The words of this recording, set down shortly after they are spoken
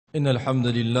إن الحمد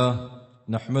لله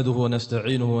نحمده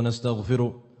ونستعينه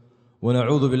ونستغفره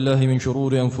ونعوذ بالله من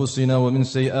شرور أنفسنا ومن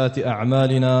سيئات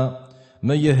أعمالنا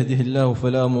من يهده الله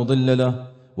فلا مضل له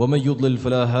ومن يضلل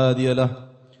فلا هادي له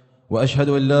وأشهد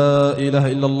أن لا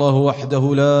إله إلا الله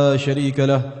وحده لا شريك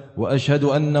له وأشهد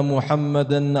أن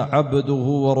محمدا عبده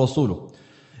ورسوله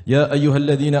يا أيها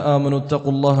الذين آمنوا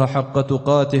اتقوا الله حق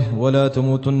تقاته ولا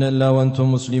تموتن إلا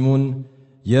وأنتم مسلمون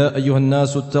يا أيها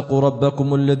الناس اتقوا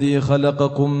ربكم الذي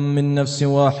خلقكم من نفس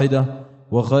واحدة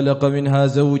وخلق منها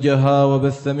زوجها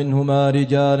وبث منهما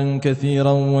رجالا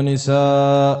كثيرا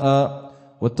ونساء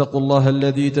واتقوا الله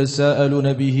الذي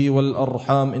تساءلون به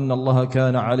والأرحام إن الله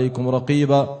كان عليكم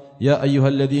رقيبا يا أيها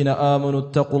الذين آمنوا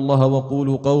اتقوا الله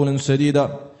وقولوا قولا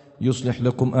سديدا يصلح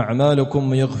لكم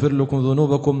أعمالكم ويغفر لكم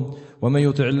ذنوبكم ومن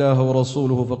يطع الله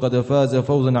ورسوله فقد فاز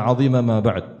فوزا عظيما ما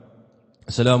بعد.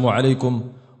 السلام عليكم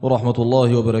ورحمة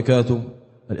الله وبركاته.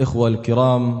 الإخوة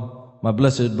الكرام, my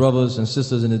blessed brothers and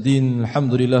sisters in the deen,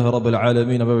 alhamdulillah rabbil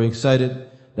alameen. I'm very excited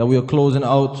that we are closing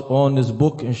out on this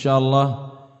book,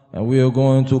 inshallah, and we are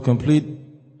going to complete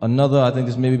another, I think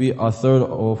this may be our third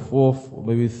or fourth, or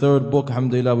maybe third book.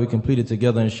 Alhamdulillah, we completed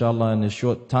together, inshallah, in a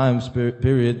short time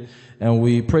period, and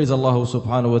we praise Allah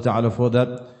subhanahu wa ta'ala for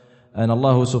that. And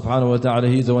Allah subhanahu wa ta'ala,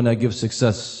 He's the one that gives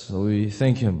success, so we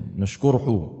thank Him.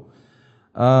 Nashkuruhu.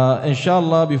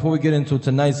 Inshallah, before we get into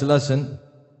tonight's lesson,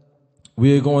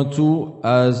 we are going to,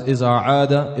 as is our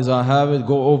aada, is our habit,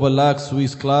 go over last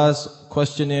week's class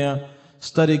questionnaire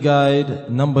study guide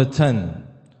number 10.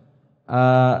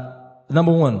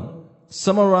 Number 1,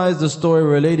 summarize the story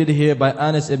related here by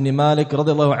Anas ibn Malik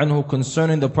radiallahu anhu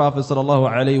concerning the Prophet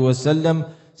sallallahu alaihi wasallam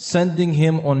sending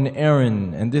him on an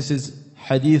errand. And this is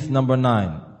hadith number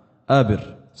 9.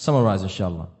 Abir, summarize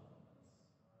inshallah.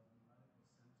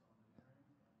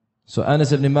 So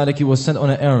Anas ibn Malik, he was sent on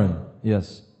an errand.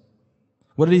 Yes.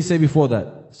 What did he say before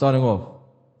that? Starting off.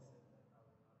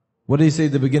 What did he say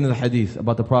at the beginning of the hadith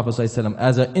about the Prophet ﷺ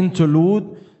as an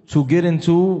interlude to get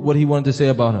into what he wanted to say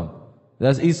about him?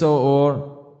 That's Isa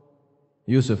or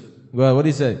Yusuf. Go ahead, what did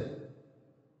he say?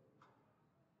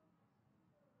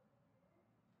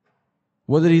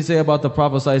 What did he say about the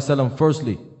Prophet ﷺ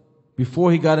firstly,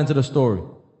 before he got into the story?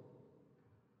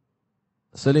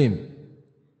 Salim.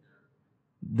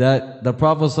 That the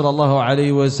Prophet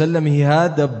ﷺ, he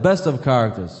had the best of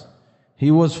characters. He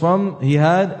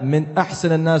had min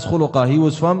ahsan al-nas khuluqa. He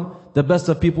was from the best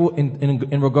of people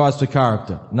in regards to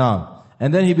character. Now,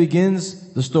 and then he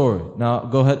begins the story. Now,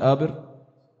 go ahead, Abir.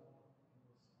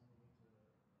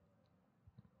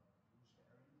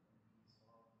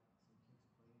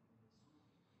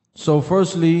 So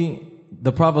firstly,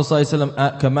 the Prophet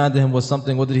ﷺ commanded him was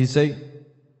something. What did he say?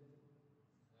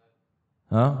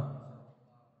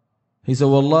 He said,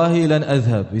 Wallahi lan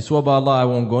adhab. He swore by Allah, I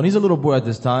won't go. And he's a little boy at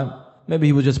this time. Maybe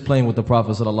he was just playing with the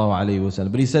Prophet sallallahu alaihi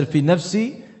wasallam. But he said, Fi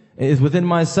nafsi, is within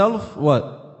myself,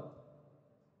 what?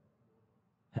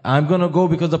 I'm going to go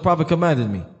because the Prophet commanded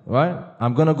me. Right?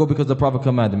 I'm going to go because the Prophet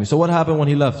commanded me. So what happened when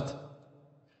he left?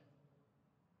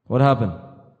 What happened?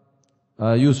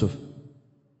 Yusuf.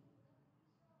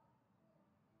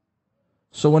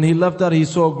 So when he left out, he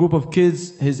saw a group of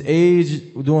kids his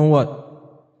age doing what?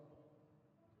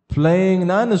 Playing,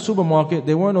 not in the supermarket.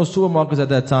 There weren't no supermarkets at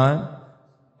that time.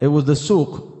 It was the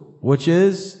souk, which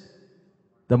is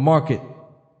the market.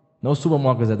 No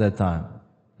supermarkets at that time.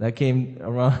 That came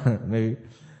around maybe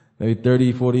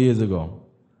 30, 40 years ago.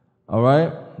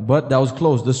 Alright? But that was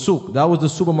closed. The souk, that was the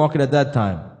supermarket at that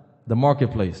time. The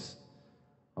marketplace.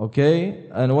 Okay?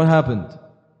 And what happened?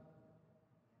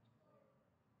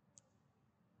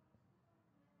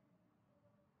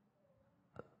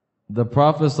 The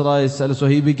Prophet ﷺ, so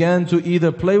he began to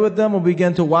either play with them or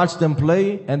began to watch them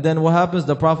play. And then what happens?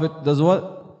 The Prophet does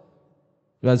what?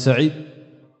 God, Sa'id.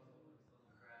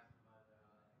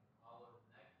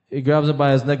 He grabs him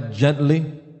by his neck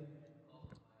gently.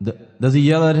 Does he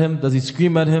yell at him? Does he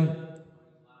scream at him?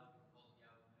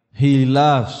 He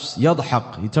laughs.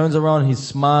 Yadhaq. He turns around, he's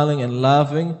smiling and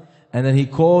laughing. And then he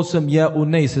calls him Ya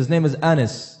Unais. His name is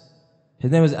Anas.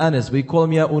 His name is Anas. We call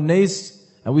him Ya Unais.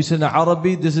 And we say in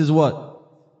Arabic, this is what?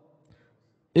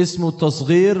 Ismu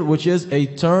tasghir, which is a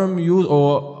term used,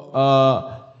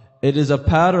 or it is a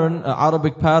pattern, an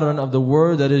Arabic pattern of the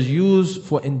word that is used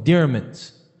for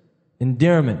endearment.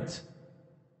 Endearment.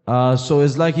 So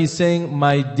it's like he's saying,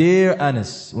 my dear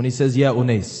Anas, when he says, Ya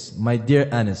Unais, my dear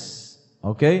Anas.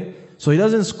 Okay? So he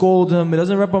doesn't scold him, he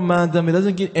doesn't reprimand him, he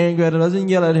doesn't get angry at him, doesn't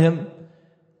yell at him.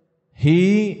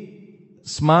 He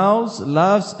smiles,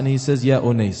 laughs, and he says, Ya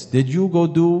Unais, did you go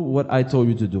do what I told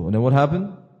you to do? And then what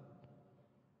happened?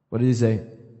 What did he say?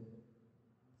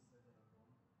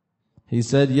 He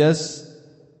said, yes,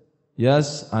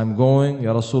 yes, I'm going,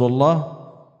 Ya Rasulullah.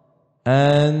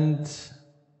 And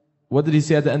what did he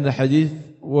say at the end of the hadith?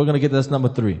 We're going to get that's number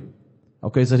 3.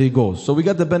 Okay, so he goes. So we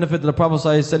got the benefit of the Prophet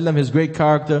ﷺ, his great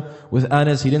character with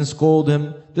Anas. He didn't scold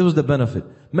him. This was the benefit.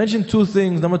 Mention 2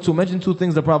 things. Number 2, mention 2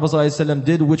 things the Prophet ﷺ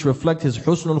did which reflect his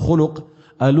husnul khuluq,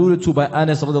 alluded to by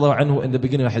Anas radiallahu anhu in the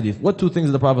beginning of the hadith. What 2 things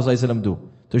did the Prophet ﷺ do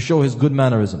to show his good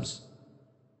mannerisms?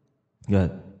 Go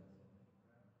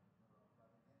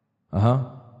ahead.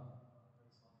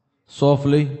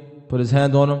 Softly put his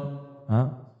hand on him.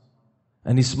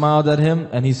 And he smiled at him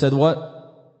and he said what?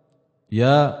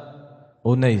 Ya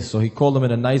Unais. So he called him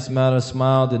in a nice manner,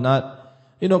 smiled, did not,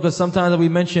 because sometimes we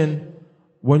mention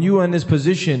when you are in this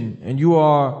position and you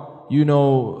are,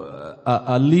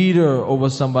 a leader over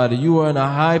somebody, you are in a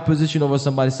high position over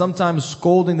somebody, sometimes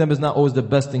scolding them is not always the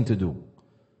best thing to do.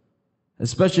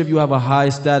 Especially if you have a high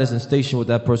status and station with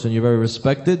that person, you're very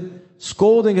respected.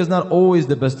 Scolding is not always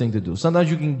the best thing to do. Sometimes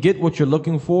you can get what you're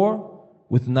looking for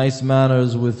with nice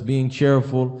manners, with being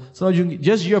cheerful. Sometimes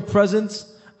just your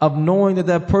presence of knowing that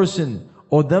that person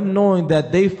or them knowing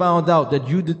that they found out that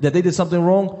they did something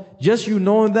wrong, just you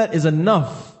knowing that is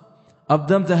enough of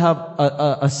them to have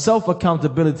a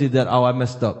self-accountability that, oh, I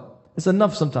messed up. It's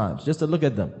enough sometimes just to look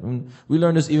at them. And we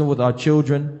learn this even with our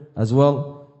children as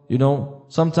well.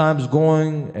 Sometimes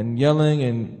going and yelling,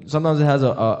 and sometimes it has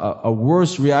a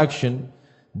worse reaction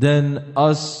than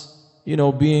us,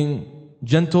 being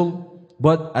gentle,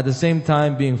 but at the same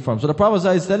time being firm. So the Prophet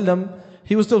ﷺ,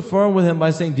 he was still firm with him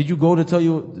by saying, did you go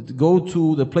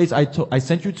to the place I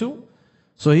sent you to?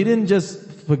 So he didn't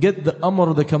just forget the amr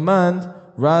or the command,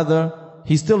 rather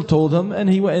he still told him, and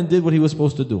he went and did what he was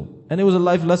supposed to do. And it was a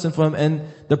life lesson for him, and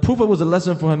the proof it was a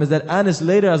lesson for him is that Anas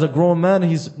later as a grown man,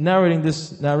 he's narrating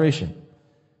this narration.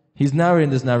 He's narrating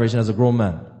this narration as a grown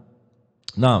man.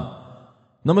 Now,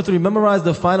 number 3, memorize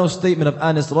the final statement of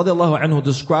Anas radiallahu anhu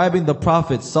describing the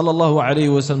Prophet sallallahu alaihi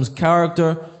wasallam's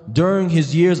character during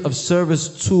his years of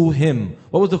service to him.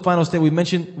 What was the final statement we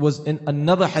mentioned was in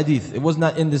another hadith. It was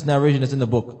not in this narration, it's in the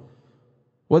book.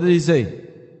 What did he say?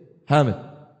 Hamid.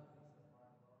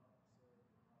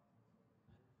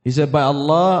 He said, by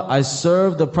Allah, I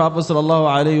served the Prophet sallallahu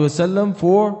alaihi wasallam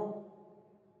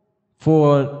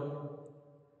for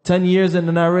 10 years in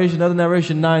the narration, another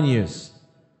narration 9 years.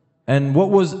 And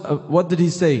what did he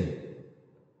say?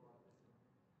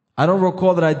 I don't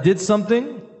recall that I did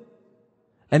something.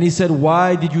 And he said,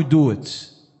 why did you do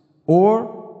it?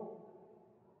 Or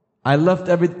I left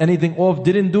anything off,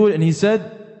 didn't do it. And he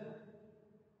said,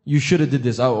 you should have did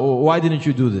this. Or why didn't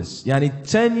you do this? Yani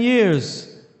 10 years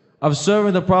of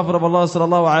serving the Prophet of Allah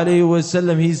sallallahu alaihi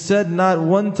wasallam, he said not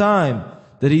one time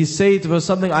did he say for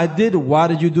something I did, why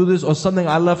did you do this? Or something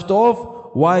I left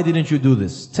off, why didn't you do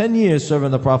this? 10 years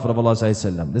serving the Prophet of Allah sallallahu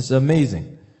alaihi wasallam. This is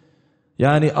amazing.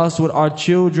 Yani us with our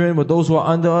children, with those who are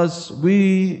under us,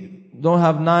 we don't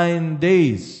have 9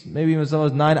 days, maybe even some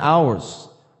of us 9 hours,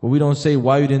 but we don't say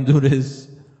why you didn't do this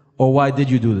or why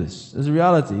did you do this. It's a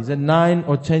reality. He said 9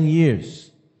 or 10 years.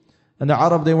 And the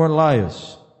Arab, they weren't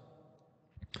liars.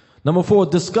 Number 4,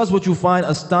 discuss what you find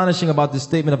astonishing about this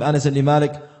statement of Anas ibn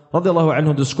Malik radiallahu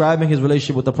anhu describing his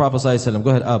relationship with the Prophet sallallahu alaihi wasallam. Go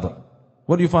ahead, Abba.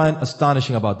 What do you find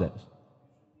astonishing about that?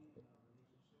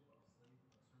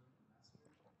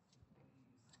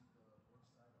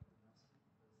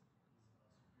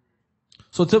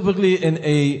 So typically in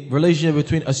a relationship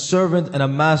between a servant and a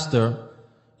master,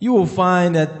 you will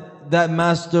find that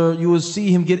master, you will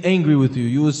see him get angry with you.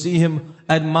 You will see him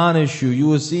admonish you. You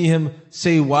will see him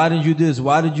say, why did you do this?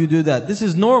 Why did you do that? This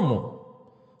is normal.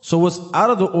 So what's out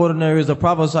of the ordinary is the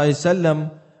Prophet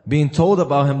ﷺ being told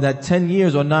about him that 10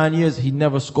 years or 9 years, he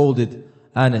never scolded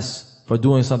Anas for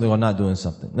doing something or not doing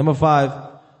something. Number 5,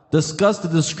 discuss the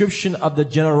description of the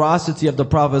generosity of the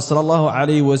Prophet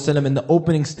ﷺ in the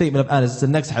opening statement of Anas. It's the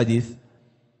next hadith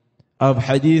of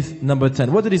hadith number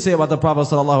 10. What did he say about the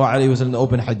Prophet ﷺ in the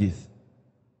open hadith?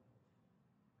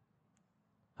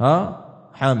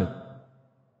 Hamid.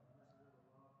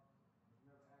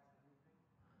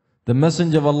 The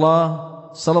Messenger of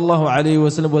Allah sallallahu alaihi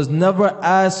wasallam was never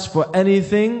asked for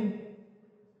anything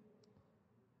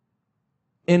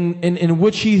in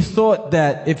which he thought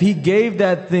that if he gave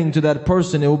that thing to that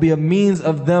person, it will be a means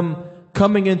of them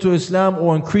coming into Islam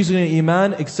or increasing in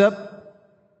Iman, except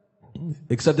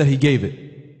that he gave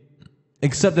it.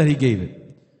 Except that he gave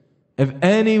it. If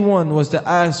anyone was to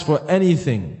ask for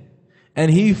anything and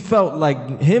he felt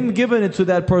like him giving it to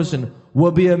that person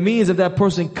will be a means of that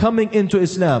person coming into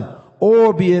Islam,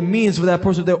 or be a means for that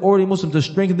person, if they're already Muslim, to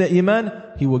strengthen their Iman,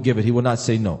 he will give it. He will not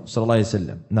say no. Sallallahu Alaihi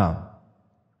Wasallam. Now,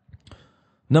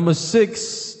 number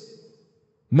 6,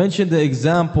 mention the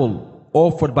example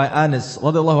offered by Anas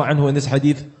radiallahu anhu in this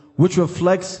hadith, which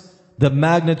reflects the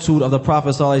magnitude of the Prophet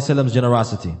ﷺ's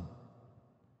generosity.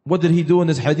 What did he do in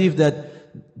this hadith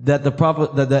that the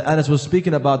Prophet, that Anas was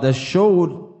speaking about, that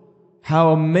showed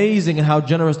how amazing and how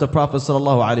generous the Prophet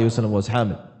ﷺ was?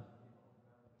 Hamid.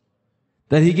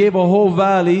 That he gave a whole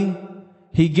valley,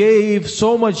 he gave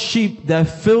so much sheep that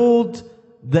filled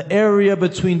the area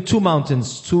between two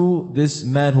mountains to this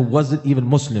man who wasn't even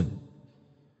Muslim.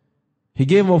 He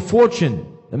gave him a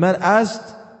fortune. The man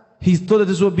asked, he thought that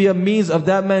this would be a means of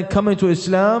that man coming to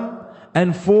Islam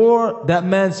and for that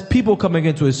man's people coming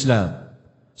into Islam.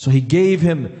 So he gave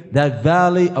him that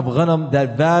valley of ghanam,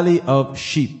 that valley of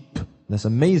sheep. That's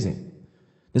amazing.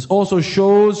 This also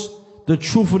shows the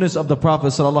truthfulness of the Prophet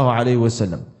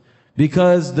ﷺ.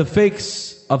 Because the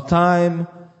fakes of time,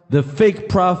 the fake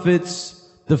prophets,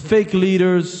 the fake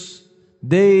leaders,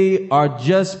 they are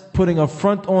just putting a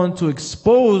front on to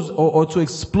expose or to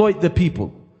exploit the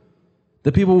people.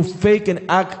 The people who fake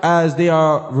and act as they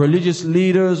are religious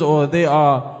leaders, or they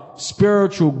are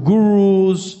spiritual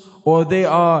gurus, or they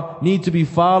need to be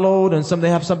followed, and they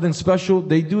have something special.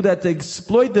 They do that to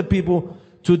exploit the people,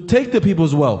 to take the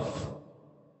people's wealth.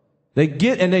 They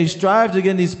get and they strive to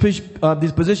get in these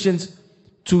positions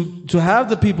to have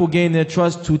the people gain their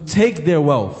trust, to take their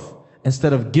wealth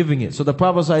instead of giving it. So the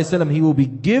Prophet ﷺ, he will be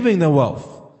giving the wealth.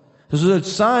 This is a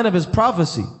sign of his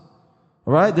prophecy.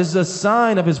 Alright? This is a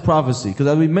sign of his prophecy. Because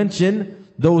as we mentioned,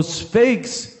 those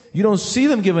fakes, you don't see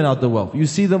them giving out the wealth. You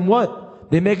see them what?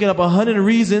 They're making up 100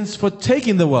 reasons for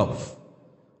taking the wealth.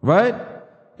 Right?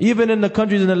 Even in the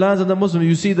countries and the lands of the Muslims,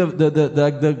 you see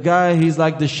the guy, he's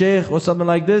like the sheikh or something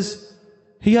like this.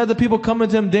 He had the people coming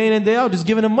to him day in and day out, just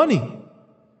giving him money.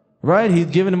 Right? He's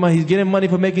giving them money. He's getting money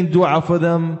for making dua for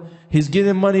them. He's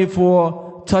getting money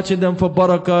for touching them for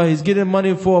barakah. He's getting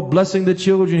money for blessing the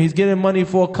children. He's getting money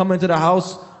for coming to the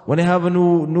house when they have a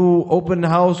new open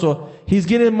house. Or he's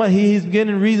getting money. He's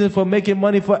getting reason for making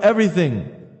money for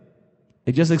everything.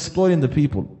 It's just exploiting the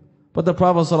people. But the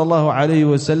Prophet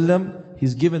ﷺ,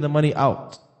 he's giving the money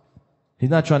out. He's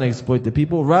not trying to exploit the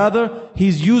people. Rather,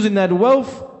 he's using that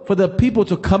wealth for the people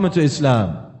to come into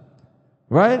Islam.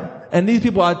 Right? And these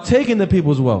people are taking the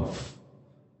people's wealth.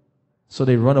 So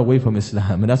they run away from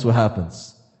Islam, and that's what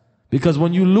happens. Because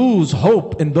when you lose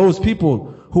hope in those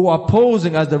people who are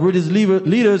posing as the religious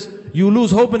leaders, you lose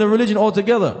hope in the religion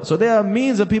altogether. So there are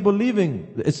means of people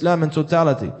leaving Islam in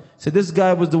totality. So this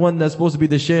guy was the one that's supposed to be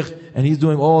the sheikh, and he's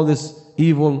doing all this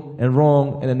evil and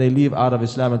wrong, and then they leave out of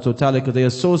Islam in totality because they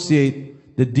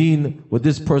associate the deen with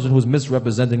this person who's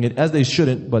misrepresenting it, as they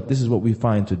shouldn't, but this is what we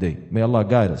find today. May Allah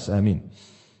guide us. Ameen.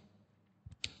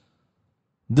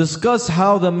 Discuss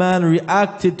how the man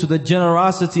reacted to the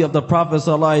generosity of the Prophet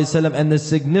ﷺ and the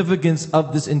significance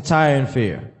of this entire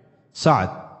affair.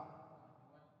 Sa'ad.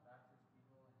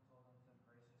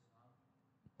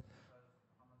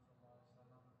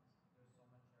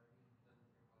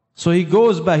 So he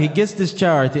goes back, he gets this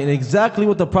charity, and exactly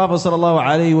what the Prophet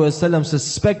ﷺ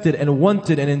suspected and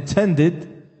wanted and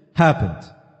intended happened.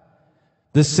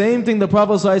 The same thing the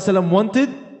Prophet ﷺ wanted,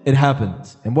 it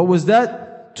happened. And what was that?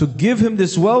 To give him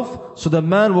this wealth so the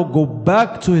man will go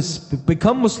back to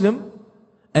become Muslim,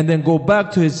 and then go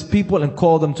back to his people and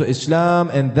call them to Islam.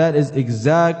 And that is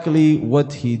exactly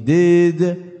what he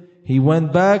did. He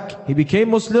went back, he became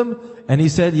Muslim, and he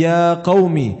said, Ya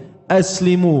qawmi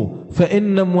aslimu fa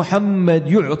inna Muhammad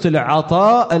yu'ti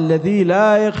al-'ata alladhi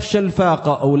la yakhsha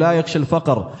al-faqa aw la yakhsha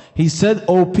al-faqr. He said,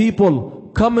 O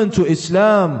people, come into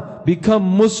Islam, become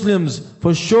Muslims,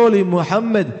 for surely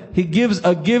Muhammad, he gives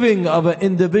a giving of an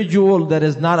individual that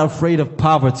is not afraid of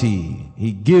poverty.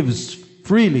 He gives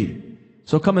freely.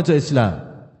 So come into Islam.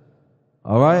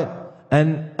 Alright?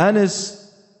 And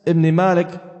Anas ibn Malik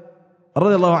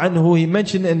radiallahu anhu, he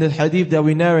mentioned in the hadith that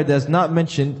we narrate, that's not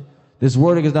mentioned, this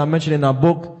wording is not mentioned in our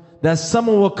book, that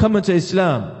someone will come into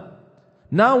Islam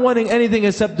not wanting anything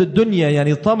except the dunya,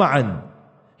 yani tama'an.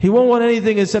 He won't want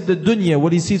anything except the dunya,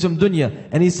 what he sees from dunya.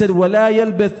 And he said, وَلَا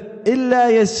يَلْبَثْ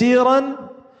إِلَّا يَسِيرًا.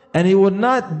 And he would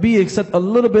not be except a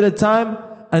little bit of time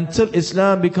until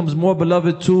Islam becomes more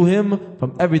beloved to him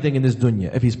from everything in this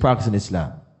dunya, if he's practicing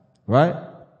Islam. Right?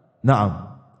 Na'am.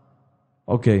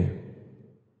 Okay.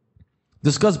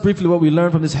 Discuss briefly what we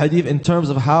learned from this hadith in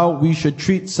terms of how we should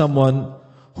treat someone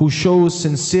who shows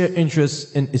sincere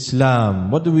interest in Islam.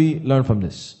 What do we learn from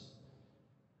this?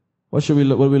 What do we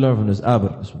learn from this?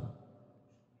 Abir.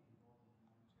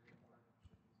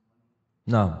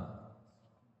 Now,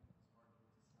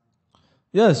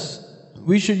 yes,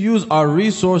 we should use our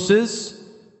resources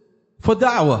for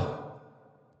da'wah.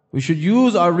 We should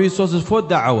use our resources for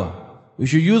da'wah. We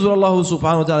should use what Allah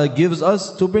subhanahu wa ta'ala gives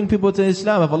us to bring people to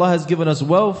Islam. If Allah has given us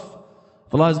wealth,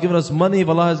 if Allah has given us money, if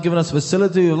Allah has given us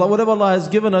facility, whatever Allah has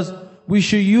given us, we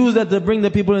should use that to bring the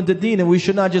people into deen, and we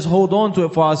should not just hold on to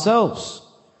it for ourselves.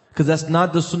 Because that's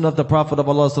not the sunnah of the Prophet of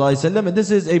Allah sallallahu alaihi wasallam. And this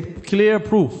is a clear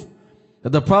proof that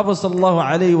the Prophet sallallahu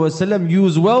alaihi wasallam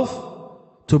used wealth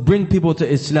to bring people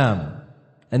to Islam.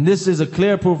 And this is a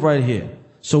clear proof right here.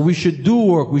 So we should do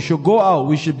work, we should go out,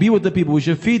 we should be with the people, we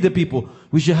should feed the people,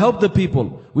 we should help the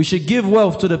people, we should give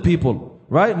wealth to the people,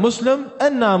 right? Muslim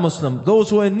and non-Muslim, those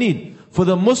who are in need. For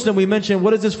the Muslim, we mentioned,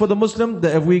 what is this for the Muslim?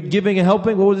 That if we're giving and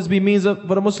helping, what would this be means for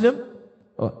the Muslim?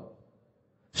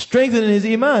 Strengthening his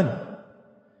iman.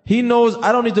 He knows,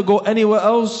 I don't need to go anywhere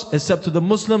else except to the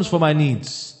Muslims for my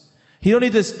needs. He don't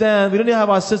need to stand, we don't need to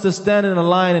have our sister stand in a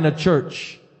line in a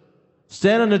church.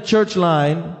 Stand in the church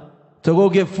line to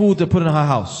go get food to put in her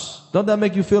house. Don't that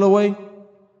make you feel away?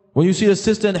 When you see the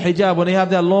sister in hijab, when they have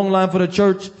that long line for the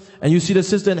church, and you see the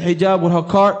sister in hijab with her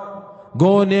cart,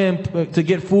 going there to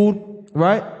get food,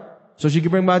 right? So she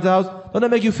can bring back to the house. Don't that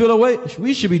make you feel away?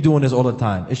 We should be doing this all the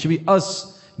time. It should be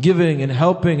us giving and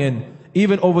helping, and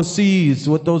even overseas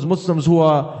with those Muslims who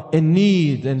are in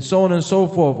need, and so on and so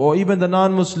forth, or even the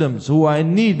non-Muslims who are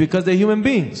in need because they're human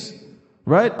beings.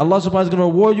 Right? Allah subhanahu wa ta'ala is going to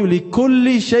reward you.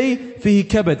 لِكُلِّ شَيْءٍ فِيهِ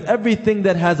كَبَدٍ. Everything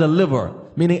that has a liver,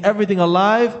 meaning everything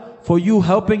alive, for you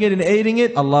helping it and aiding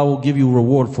it, Allah will give you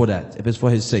reward for that, if it's for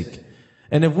His sake.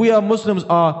 And if we are Muslims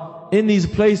are in these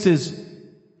places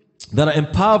that are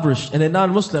impoverished and they're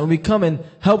non-Muslim, and we come and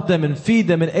help them and feed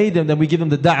them and aid them, then we give them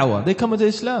the da'wah. They come into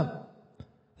Islam.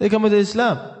 They come into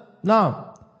Islam. Now,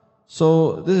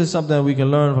 so this is something that we can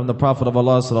learn from the Prophet of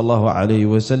Allah sallallahu alaihi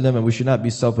wasallam, and we should not be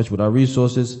selfish with our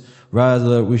resources.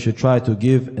 Rather, we should try to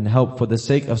give and help for the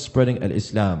sake of spreading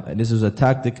al-Islam. And this is a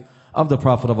tactic of the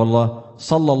Prophet of Allah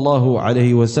sallallahu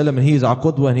alaihi wasallam, and he is our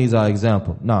qudwa and he is our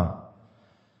example. Now,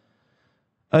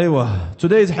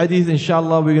 today's hadith,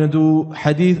 inshallah, we're going to do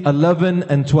hadith 11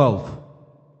 and 12.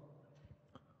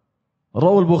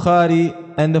 Rawal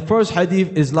Bukhari, and the first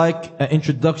hadith is like an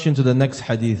introduction to the next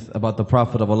hadith about the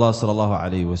Prophet of Allah sallallahu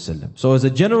alaihi wasallam. So as a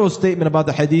general statement about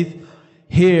the hadith,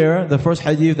 here the first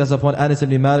hadith that's upon Anas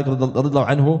ibn Malik radhiyallahu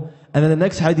anhu, and then the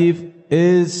next hadith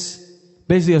is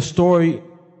basically a story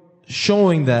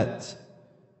showing that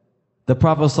the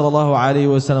Prophet sallallahu alaihi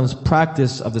wasallam's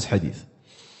practice of this hadith.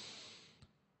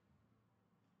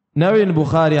 Narrated in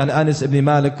Bukhari عن Anas ibn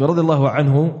Malik رضي الله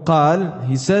عنه قال,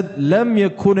 he said, لم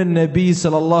يكن النبي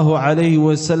صلى الله عليه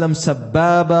وسلم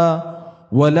سبابا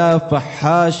ولا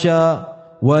فحاشا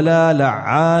ولا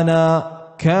لعانا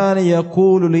كان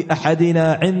يقول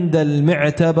لأحدنا عند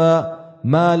المعتبة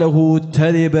ما له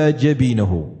ترب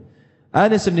جبينه.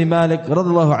 Anas ibn Malik رضي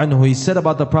الله عنه, he said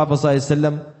about the Prophet صلى الله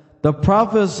عليه وسلم, the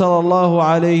Prophet صلى الله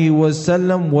عليه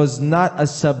وسلم was not a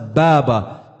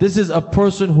sababa. This is a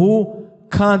person who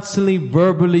constantly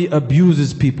verbally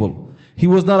abuses people. He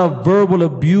was not a verbal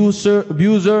abuser.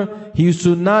 He used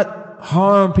to not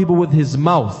harm people with his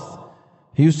mouth.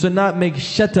 He used to not make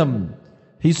shatam.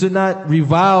 He used to not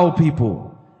revile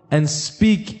people and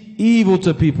speak evil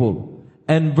to people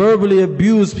and verbally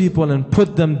abuse people and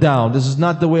put them down. This is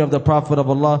not the way of the Prophet of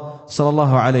Allah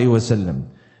sallallahu alaihi wasallam.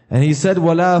 And he said,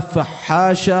 wala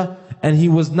fahasha, and he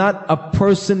was not a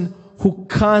person who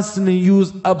constantly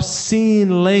used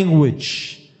obscene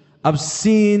language,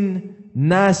 obscene,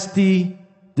 nasty,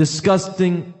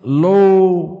 disgusting,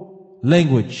 low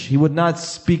language. He would not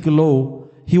speak low.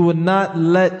 He would not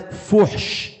let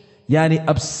fuhsh, yani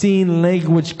obscene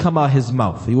language, come out his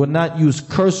mouth. He would not use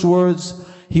curse words.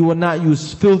 He would not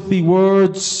use filthy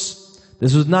words.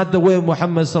 This was not the way of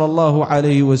Muhammad sallallahu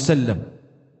alayhi wa sallam.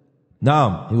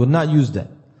 Naam, he would not use that.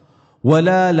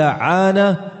 Wala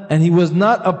la'ana, and he was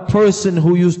not a person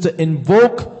who used to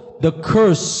invoke the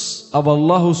curse of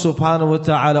Allah subhanahu wa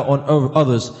ta'ala on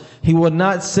others. He would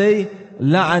not say,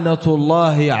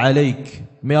 la'anatullahi alayk,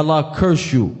 may Allah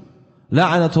curse you.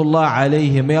 La'anatullah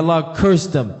alayhim, may Allah curse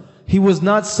them. He was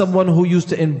not someone who used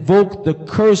to invoke the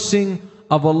cursing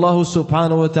of Allah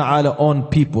subhanahu wa ta'ala on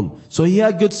people. So he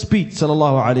had good speech,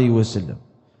 sallallahu alayhi wa sallam.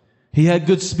 He had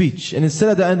good speech. And instead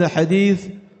of the end of the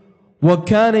hadith,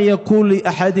 وَكَانَ يَقُولُ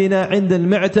لِأَحَدِنَا عِنْدَ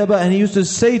الْمِعْتَبَةِ, and he used to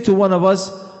say to one of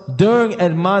us during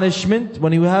admonishment,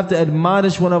 when he would have to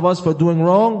admonish one of us for doing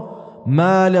wrong,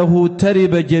 مَا لَهُ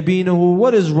تَرِبَ جَبِينُهُ,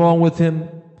 what is wrong with him?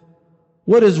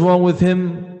 What is wrong with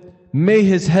him? May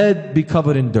his head be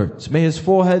covered in dirt. May his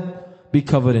forehead be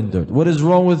covered in dirt. What is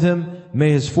wrong with him?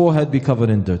 May his forehead be covered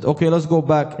in dirt. Okay, let's go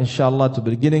back, inshallah, to the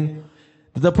beginning.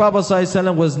 The Prophet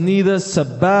ﷺ was neither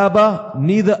sababa,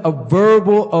 neither a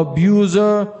verbal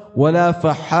abuser, wala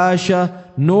fahasha,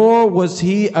 nor was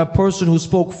he a person who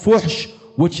spoke fuhsh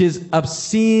which is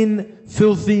obscene,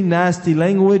 filthy, nasty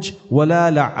language. وَلَا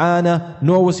لَعَانَ,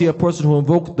 nor was he a person who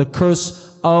invoked the curse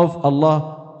of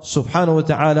Allah subhanahu wa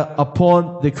ta'ala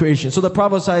upon the creation. So the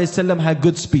Prophet ﷺ had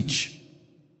good speech.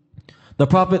 The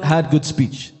Prophet had good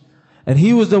speech. And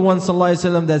he was the one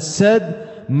ﷺ that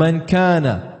said, مَنْ كَانَ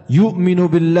يُؤْمِنُ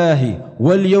بِاللَّهِ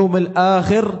وَالْيَوْمِ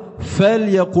الْآخِرِ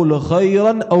فَلْيَقُلْ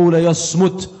خَيْرًا أَوْ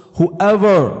لَيَصْمُتْ.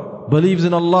 Whoever believes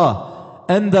in Allah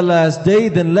and the last day,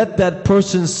 then let that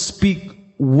person speak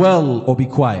well or be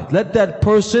quiet. Let that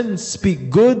person speak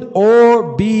good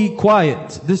or be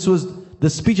quiet. This was the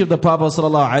speech of the Prophet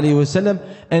ﷺ.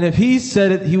 And if he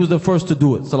said it, he was the first to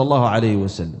do it,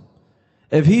 ﷺ.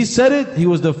 If he said it, he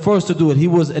was the first to do it. He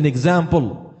was an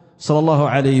example,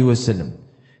 ﷺ.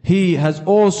 He has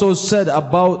also said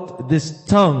about this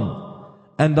tongue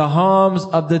and the harms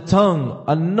of the tongue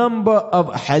a number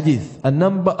of hadith,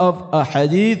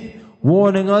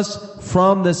 warning us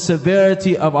from the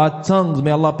severity of our tongues.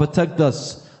 May Allah protect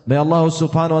us. May Allah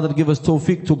subhanahu wa ta'ala give us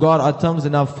tawfiq to guard our tongues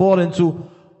and not fall into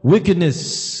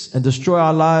wickedness and destroy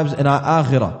our lives and our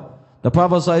akhirah. The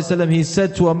Prophet ﷺ, he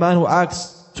said to a man who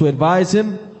asked to advise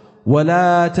him,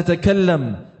 وَلَا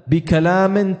تَتَكَلَّمْ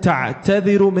بِكَلَامٍ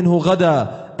تَعْتَذِرُ مِنْهُ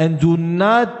غَدًا. And do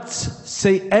not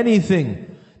say anything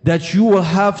that you will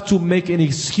have to make an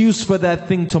excuse for that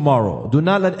thing tomorrow. Do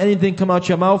not let anything come out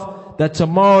your mouth that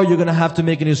tomorrow you're going to have to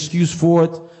make an excuse for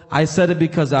it. I said it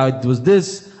because I was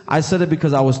this. I said it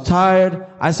because I was tired.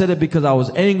 I said it because I was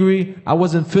angry. I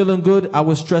wasn't feeling good. I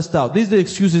was stressed out. These are the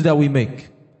excuses that we make.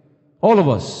 All of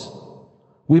us.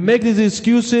 We make these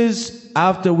excuses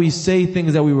after we say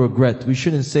things that we regret. We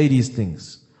shouldn't say these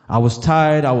things. I was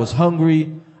tired. I was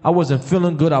hungry. I wasn't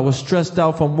feeling good. I was stressed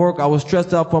out from work. I was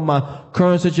stressed out from my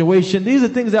current situation. These are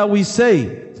things that we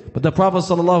say. But the Prophet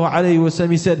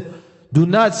ﷺ, he said, do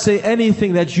not say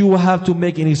anything that you will have to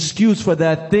make an excuse for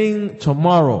that thing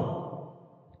tomorrow.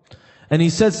 And he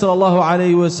said,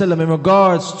 ﷺ, in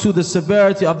regards to the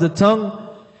severity of the tongue,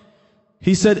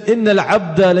 he said, إِنَّ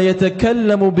الْعَبْدَ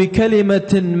لَيَتَكَلَّمُ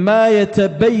بِكَلِمَةٍ مَا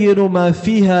يَتَبَيَّنُ مَا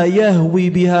فِيهَا يَهْوِي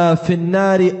بِهَا فِي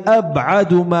النَّارِ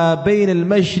أَبْعَدُ مَا بَيْنَ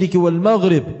الْمَشْرِكِ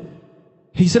وَالْمَغْرِبِ.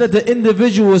 He said that the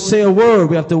individual will say a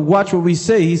word. We have to watch what we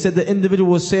say. He said the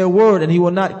individual will say a word and he will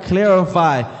not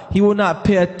clarify. He will not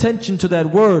pay attention to that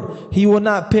word. He will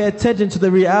not pay attention to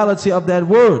the reality of that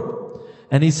word.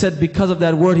 And he said because of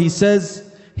that word, he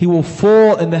says, he will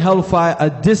fall in the hellfire a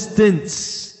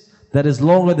distance that is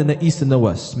longer than the east and the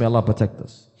west. May Allah protect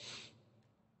us.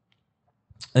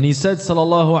 And he said,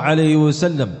 sallallahu alayhi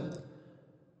wasallam,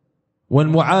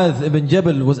 when Mu'adh ibn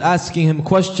Jabal was asking him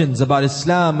questions about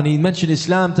Islam, and he mentioned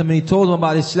Islam to him, and he told him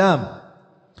about Islam,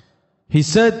 he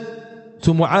said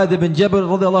to Mu'adh ibn Jabal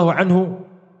radiallahu anhu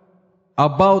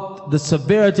about the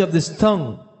severity of this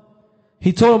tongue.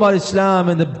 He told him about Islam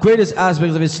and the greatest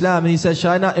aspects of Islam, and he said,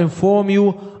 shall I not inform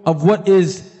you of what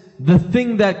is the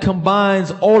thing that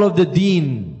combines all of the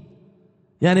deen?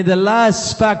 Yani the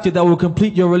last factor that will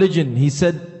complete your religion. He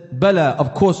said, Bala,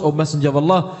 of course, O Messenger of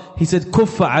Allah. He said,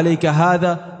 Kuffa alayka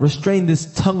hada, restrain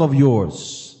this tongue of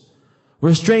yours.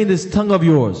 Restrain this tongue of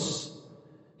yours.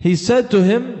 He said to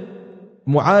him,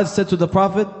 Mu'adh said to the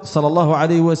Prophet, sallallahu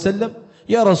alayhi wa sallam,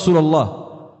 Ya Rasulullah,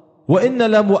 وَإِنَّ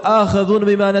لَمُؤَاخَذُونَ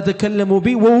بِمَا نَتَكَلَّمُ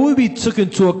بِهِ. Will we be taken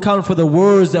into account for the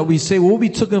words that we say? Will we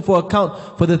be taken into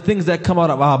account for the things that come out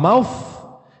of our mouth?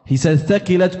 He said,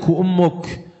 ثَكِلَتْكُ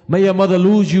أُمُّكَ. May your mother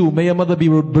lose you. May your mother be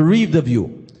bereaved of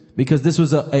you. Because this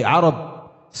was a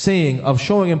Arab saying of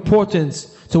showing importance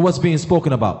to what's being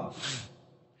spoken about.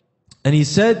 And he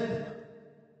said,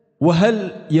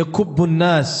 وَهَلْ يَكُبُّ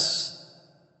النَّاسِ.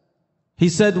 He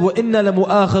said, وَإِنَّ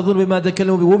لَمُؤَاخَذُونَ بِمَا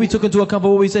تَكَلَّمُوا بِهِ. Will we took into account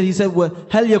for what we said? He said, وَهَلْ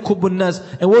يَكُبُّ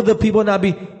النَّاسِ. And will the people not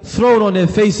be thrown on their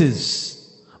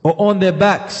faces or on their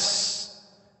backs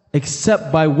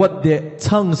except by what their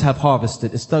tongues have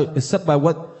harvested, except by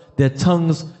what their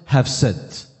tongues have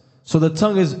said. So the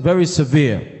tongue is very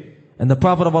severe. And the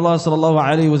Prophet of Allah sallallahu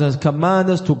alaihi wasallam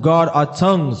commanded us to guard our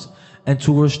tongues and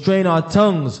to restrain our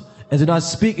tongues and to not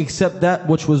speak except that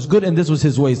which was good. And this was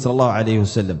his way, sallallahu alaihi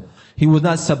wasallam. He was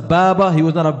not sababa, he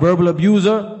was not a verbal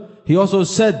abuser. He also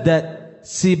said that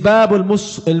sibab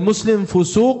al-muslim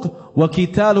fusuq wa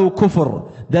qitaluhu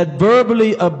kufr. That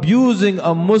verbally abusing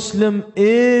a Muslim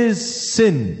is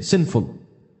sinful.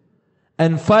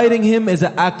 And fighting him is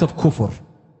an act of kufr,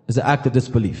 is an act of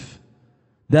disbelief.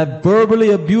 That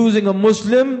verbally abusing a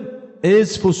Muslim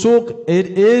is fusuq, it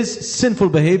is sinful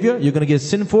behavior. You're going to get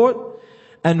sin for it.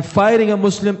 And fighting a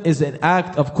Muslim is an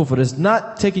act of kufr. It's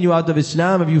not taking you out of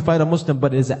Islam if you fight a Muslim,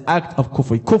 but it is an act of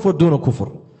kufr. Kufr duna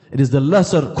kufr. It is the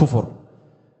lesser kufr.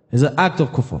 It's an act of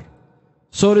kufr.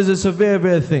 So it is a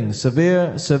severe thing.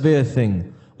 Severe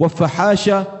thing.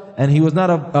 وَفَحَاشَ, and he was not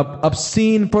an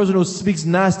obscene person who speaks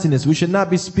nastiness. We should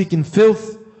not be speaking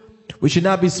filth. We should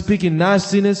not be speaking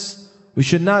nastiness. We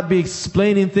should not be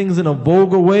explaining things in a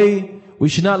vulgar way. We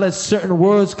should not let certain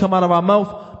words come out of our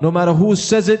mouth, no matter who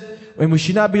says it. And we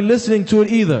should not be listening to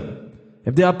it either.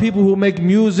 If there are people who make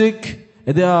music,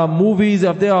 if there are movies,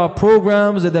 if there are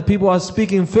programs, if the people are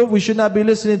speaking filth, we should not be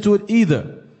listening to it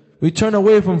either. We turn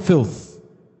away from filth.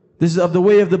 This is of the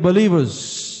way of the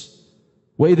believers.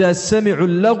 وَإِذَا سَمِعُوا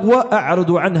اللَّغْوَ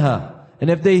أَعْرُضُوا عَنْهَا. And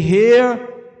if they hear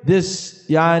this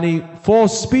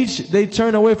false speech, they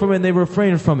turn away from it and they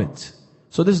refrain from it.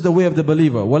 So this is the way of the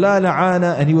believer. وَلَا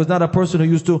لَعَانَ, and he was not a person who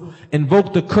used to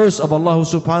invoke the curse of Allah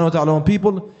subhanahu wa ta'ala on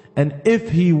people. And if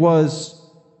he was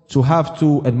to have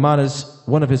to admonish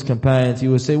one of his companions, he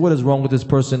would say, what is wrong with this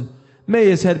person? May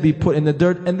his head be put in the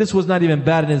dirt. And this was not even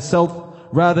bad in itself.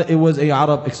 Rather, it was a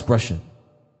Arab expression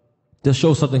to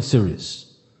show something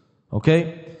serious.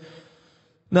 Okay?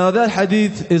 Now that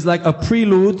hadith is like a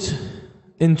prelude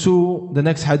into the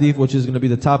next hadith, which is going to be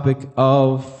the topic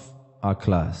of our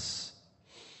class.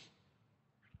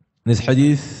 This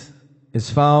hadith is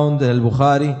found in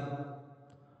al-Bukhari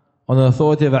on the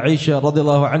authority of Aisha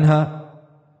radiallahu anha,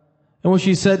 in which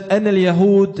she said, أن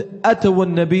اليهود أتوا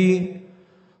النبي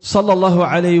صلى الله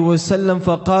عليه وسلم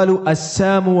فقالوا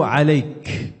السلام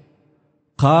عليك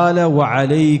قال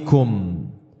وعليكم.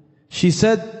 She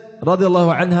said,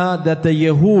 radiallahu anha, that the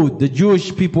Yahud, the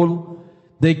Jewish people,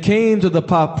 they came to the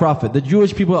Prophet, the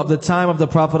Jewish people of the time of the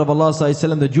Prophet of Allah sallallahu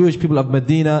alaihi wasallam, the Jewish people of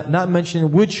Medina, not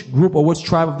mentioning which group or which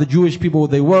tribe of the Jewish people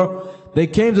they were. They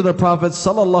came to the Prophet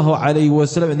sallallahu alaihi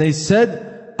wasallam and they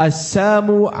said,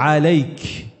 As-samu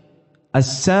alayk.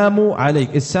 As-samu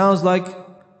alayk. It sounds like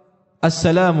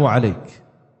As-salamu alayk.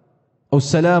 Or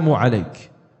Salamu alayk.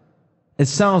 It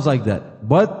sounds like that,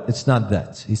 but it's not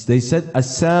that. They said,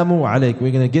 As-samu alayk.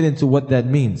 We're going to get into what that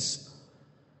means.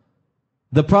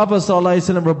 The Prophet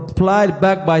ﷺ replied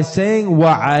back by saying,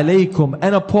 Wa alaykum,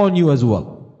 and upon you as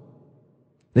well.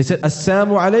 They said,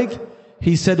 As-samu alayk.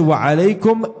 He said, Wa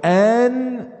alaykum,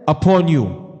 and upon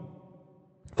you.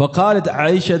 فقالت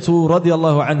عائشة رضي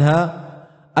الله عنها,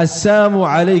 As-samu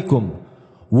alaykum,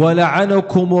 wa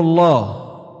la'anakum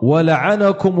Allah, wa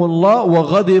la'anakum Allah, wa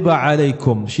ghadiba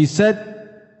alaykum. She said,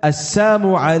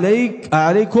 As-samu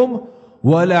alaykum,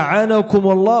 wa la'anakum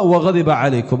Allah, wa ghadiba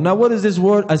alaykum. Now what is this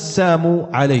word,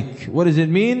 As-samu alayk? What does it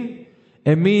mean?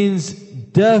 It means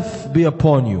death be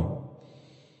upon you.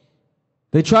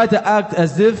 They tried to act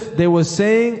as if they were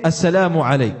saying As-salamu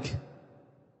alayk.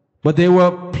 But they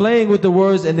were playing with the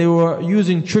words and they were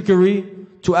using trickery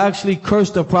to actually curse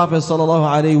the Prophet sallallahu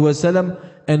alaihi wasallam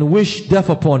and wish death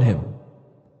upon him.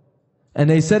 And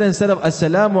they said, instead of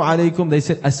As-salamu alaykum, they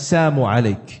said As-samu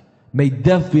alayk. May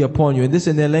death be upon you. And this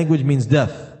in their language means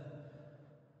death.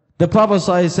 The Prophet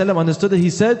sallallahu alaihi wasallam understood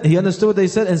it. He understood what they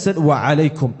said and said, Wa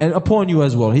alaykum, and upon you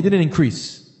as well. He didn't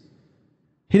increase.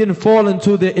 He didn't fall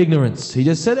into their ignorance. He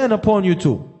just said, and upon you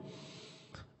too.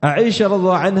 Aisha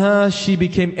radiallahu anha, she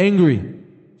became angry.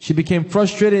 She became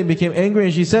frustrated and became angry,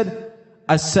 and she said,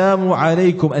 As-samu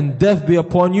alaykum, and death be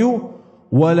upon you.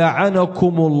 Wa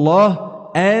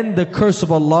la'anakumullah, and the curse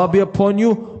of Allah be upon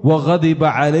you. Wa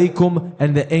ghadiba alaykum,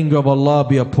 and the anger of Allah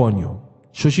be upon you.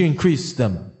 So she increased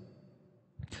them.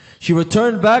 She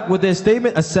returned back with their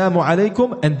statement, As-samu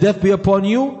alaykum, and death be upon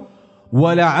you.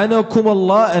 وَلَعَنَكُمُ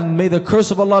اللَّهُ, and may the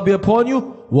curse of Allah be upon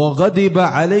you. وَغَضِبَ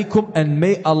عَلَيْكُمْ, and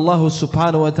may Allah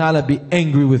subhanahu wa ta'ala be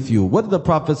angry with you. What did the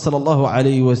Prophet sallallahu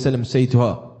alayhi wa sallam say to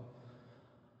her?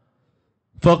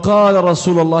 فَقَالَ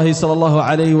رَسُولُ اللَّهِ صلى الله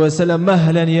عليه وسلم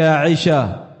مَهْلًا يَا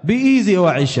عَيْشَةً. Be easy, O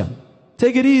Aisha.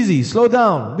 Take it easy, slow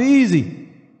down, be easy.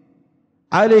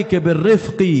 عَلَيْكَ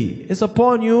بِالرِّفْقِ. It's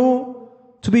upon you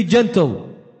to be gentle.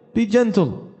 Be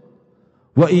gentle.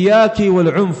 وَإِيَّاكِ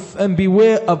وَالْعُنْفِ, and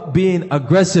beware of being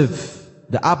aggressive,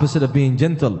 the opposite of being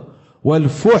gentle.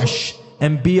 وَالْفُحْشِ,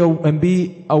 and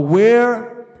be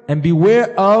aware and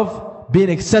beware of being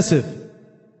excessive.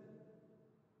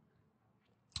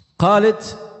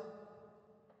 قالت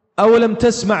أَوَلَمْ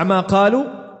تَسْمَعْ مَا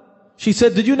قَالُوا. She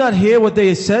said, did you not hear what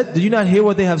they said? Did you not hear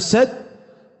what they have said?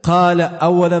 قَالَ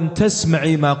أَوَلَمْ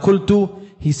تَسْمَعِي مَا قُلْتُ.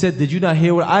 He said, did you not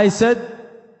hear what I said?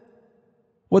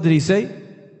 What did he say?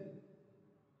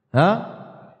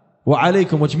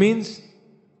 وَعَلَيْكُمْ, which means,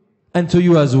 and to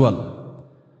you as well.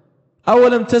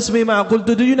 أَوَلَمْ تَسْمِي مَا قُلْتُ.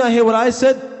 Did you not hear what I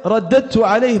said? رَدَّدْتُ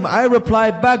عَلَيْهِمْ. I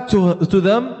replied back to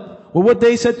them with what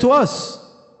they said to us.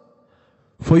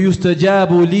 فَيُسْتَجَابُ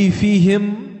لِي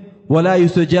فِيهِمْ وَلَا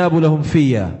يُسْتَجَابُ لَهُمْ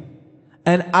فِيَّا.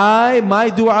 And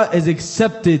my dua is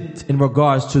accepted in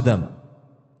regards to them,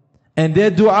 and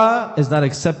their dua is not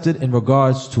accepted in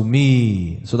regards to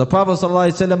me. So the Prophet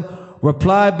ﷺ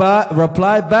replied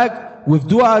back with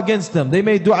dua against them. They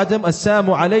made dua to him,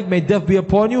 Assalamu alayk, may death be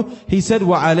upon you. He said,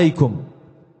 Wa alaykum.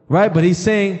 Right? But he's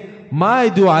saying, my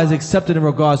dua is accepted in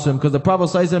regards to him, because the Prophet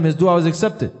ﷺ, his dua was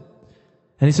accepted.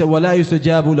 And he said, وَلَا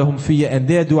يُسْتَجَابُ لَهُمْ فِيَّ, and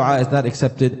their dua is not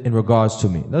accepted in regards to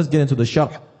me. Let's get into the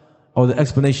sharh, or the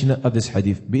explanation of this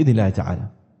hadith. بإذن الله تعالى.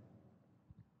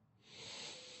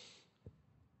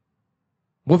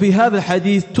 وفي هذا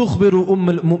الحديث تخبر أم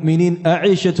المؤمنين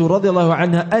عائشة رضي الله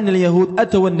عنها أن اليهود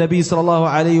أتوا النبي صلى الله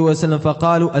عليه وسلم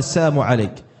فقالوا السلام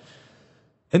عليك.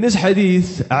 In this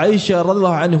hadith, Aisha رضي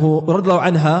الله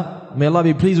عنها, may Allah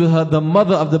be pleased with her, the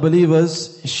mother of the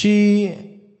believers,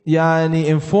 she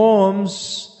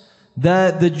informs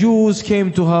that the Jews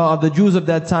came to her, or the Jews of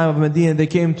that time of Medina, they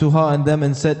came to her and them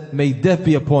and said, may death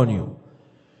be upon you.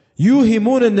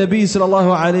 يوهمون النبي صلى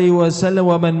الله عليه وسلم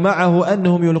ومن معه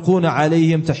أنهم يلقون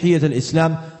عليهم تحية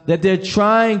الإسلام, that they're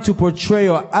trying to portray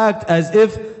or act as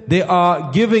if they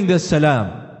are giving the salam.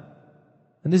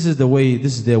 And this is the way,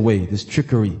 this is their way, this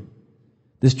trickery,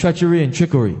 this treachery and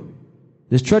trickery.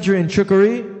 This treachery and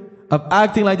trickery of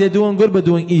acting like they're doing good but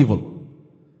doing evil.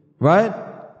 Right?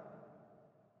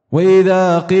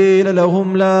 وَإِذَا قِيلَ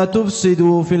لَهُمْ لَا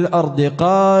تُفْسِدُوا فِي الْأَرْضِ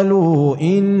قَالُوا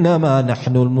إِنَّمَا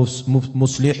نَحْنُ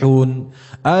الْمُصْلِحُونَ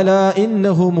أَلَا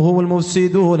إِنَّهُمْ هُمُ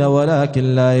الْمُفْسِدُونَ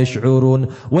وَلَكِنْ لَا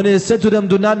يَشْعُرُونَ. When it is said to them,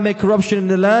 do not make corruption in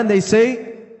the land, they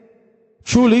say,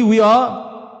 truly we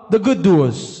are the good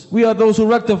doers. We are those who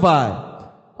rectify.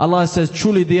 Allah says,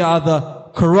 truly they are the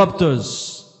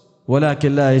corruptors.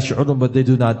 وَلَكِنْ لَا يَشْعُرُونَ, but they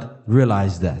do not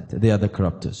realize that they are the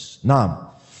corruptors. Naam.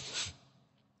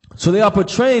 So they are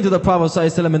portraying to the Prophet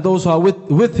ﷺ and those who are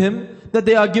with him that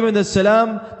they are giving the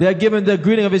salam, they are giving the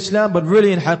greeting of Islam, but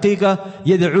really in haqiqah,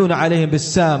 يَدْعُونَ عَلَيْهِمْ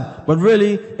بِالسَّامِ, but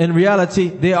really, in reality,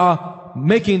 they are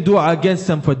making dua against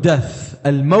them for death.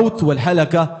 Al-maut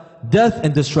wal-halaka, death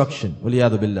and destruction.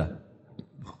 وَلِيَاذُ بِاللَّهِ.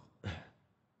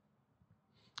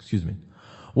 Excuse me.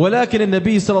 ولكن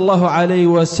النبي صلى الله عليه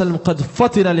وسلم قد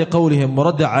فتن لقولهم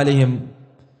ورد عليهم.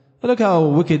 Look how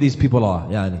wicked these people are.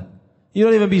 Yani. You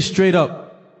don't even be straight up.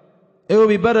 It would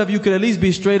be better if you could at least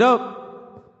be straight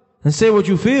up and say what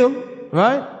you feel,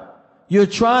 right? You're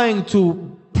trying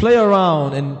to play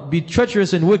around and be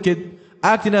treacherous and wicked,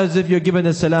 acting as if you're giving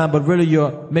the salam, but really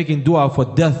you're making dua for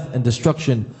death and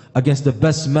destruction against the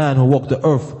best man who walked the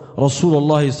earth,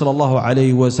 Rasulullah sallallahu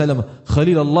alayhi wa sallam,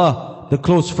 Khalilullah, the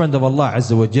close friend of Allah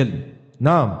Azza wa Jal.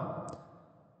 Naam.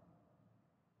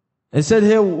 It said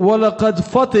here, وَلَقَدْ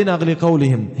فَطِنَ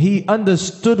لِقَوْلِهِمْ. He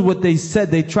understood what they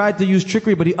said. They tried to use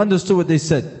trickery, but he understood what they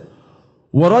said.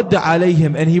 وَرَدَّ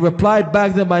عَلَيْهِمْ. And he replied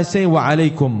back to them by saying,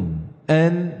 وَعَلَيْكُمْ.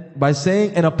 And by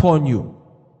saying, and upon you.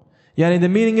 Yani the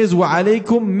meaning is, وَعَلَيْكُمْ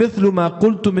مِثْلُ مَا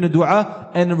قُلْتُ مِنَ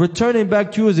دُعَى. And returning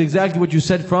back to you is exactly what you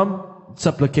said from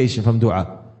supplication, from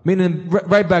dua. Meaning,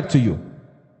 right back to you.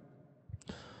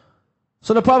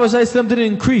 So the Prophet ﷺ didn't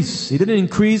increase. He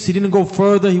didn't go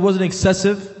further, he wasn't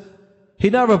excessive. He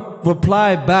never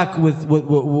replied back with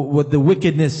the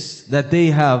wickedness that they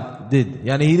did.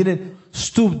 Yani he didn't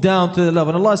stoop down to the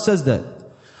level. And Allah says that.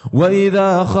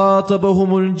 وَإِذَا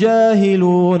خَاطَبَهُمُ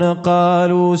الْجَاهِلُونَ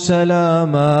قَالُوا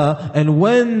سَلَامًا. And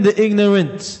when the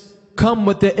ignorant come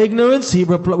with their ignorance, we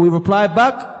reply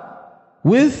back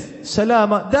with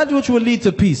salama. That which will lead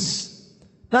to peace.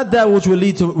 Not that which will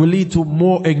lead to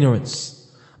more ignorance.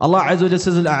 Allah Azza wa Jalla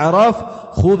says in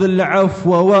Al-A'raf, خُذِ الْعَفْوَ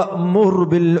وَأْمُرْ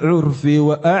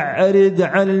بِالْعُرْفِ وَأَعْرِضْ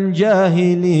عَنِ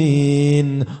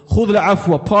الْجَاهِلِينَ. خُذِ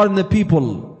الْعَفْوَ, pardon the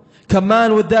people.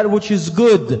 Command with that which is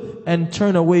good and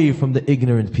turn away from the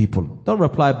ignorant people. Don't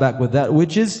reply back with that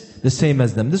which is the same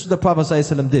as them. This is what the Prophet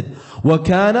ﷺ did.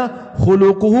 وَكَانَ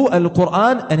خُلُقُهُ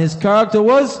الْقُرْآنِ. And his character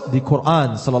was the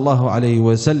Qur'an sallallahu alayhi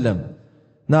wa sallam.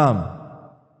 Naam.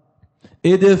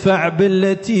 إِدْفَعْ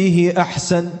بِالَّتِي هِيَ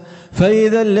أَحْسَنُ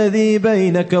فَإِذَا الَّذِي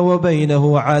بَيْنَكَ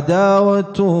وَبَيْنَهُ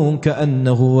عَدَاوَةٌ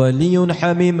كَأَنَّهُ وَلِيٌّ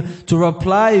حَمِيمٌ. To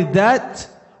reply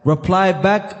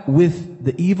back with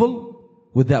the evil,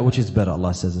 with that which is better.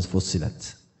 Allah says in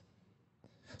Fussilat.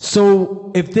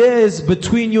 So if there is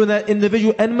between you and that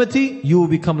individual enmity, you will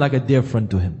become like a dear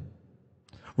friend to him.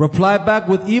 Reply back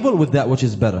with evil, with that which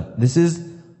is better. This is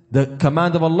the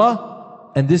command of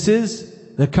Allah, and this is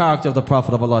the character of the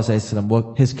Prophet of Allah.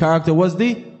 His character was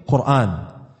the Qur'an.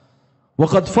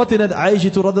 وَقَدْ فَطِنَتْ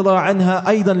عَيْشَةُ رَضِيَ اللَّهُ عَنْهَا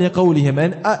أَيْضًا لِقَوْلِهِمْ.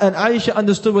 And Aisha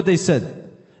understood what they said.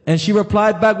 And she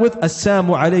replied back with,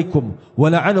 Assalamu alaykum, wa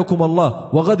la'anakum Allah,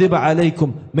 wa ghadiba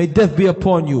alaykum. May death be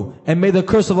upon you, and may the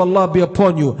curse of Allah be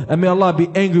upon you, and may Allah be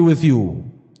angry with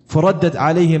you. فَرَدَّتْ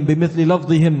عَلَيْهِمْ بِمِثْلِ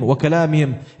لَفْظِهِمْ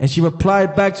وَكَلَامِهِمْ. And she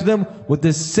replied back to them with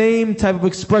the same type of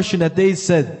expression that they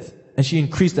said. And she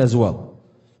increased as well.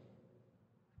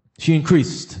 She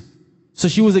increased. So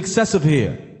she was excessive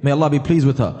here. May Allah be pleased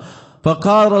with her.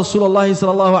 فقال رسول الله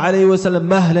صلى الله عليه وسلم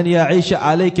مهلا يا عائشة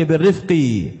عليك بالرفق.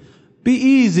 Be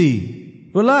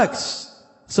easy, relax.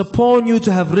 It's upon you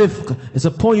to have rifq. It's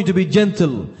upon you to be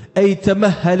gentle. أي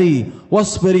تمهلي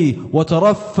واصبري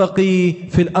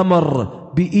وترفقي في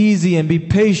الأمر. Be easy and be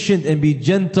patient and be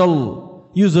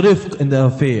gentle. Use rifq in the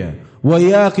affair.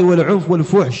 وياك والعنف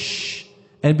والفحش.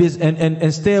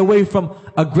 And stay away from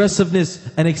aggressiveness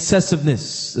and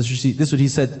excessiveness. This is what he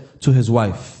said to his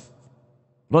wife.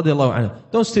 Radiallahu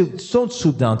anha. Don't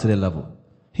stoop down to their level.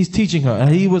 He's teaching her, and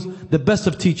he was the best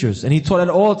of teachers, and he taught at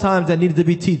all times that needed to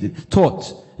be taught.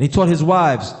 And he taught his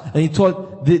wives, and he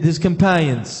taught his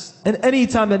companions. And any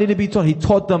time that needed to be taught, he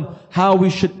taught them how we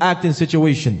should act in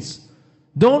situations.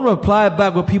 Don't reply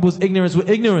back with people's ignorance with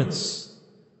ignorance.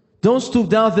 Don't stoop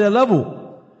down to their level.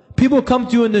 People come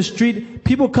to you in the street,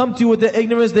 people come to you with their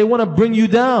ignorance, they want to bring you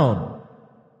down.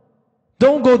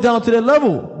 Don't go down to their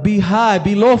level. Be high,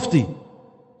 be lofty.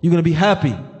 You're going to be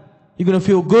happy. You're going to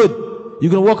feel good.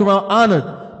 You're going to walk around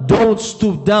honored. Don't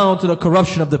stoop down to the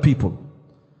corruption of the people.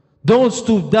 Don't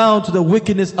stoop down to the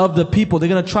wickedness of the people. They're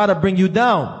going to try to bring you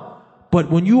down. But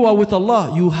when you are with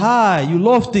Allah, you high, you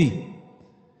lofty.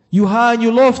 You high and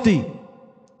you lofty.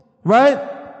 Right?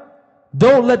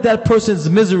 Don't let that person's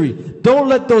misery, don't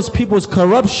let those people's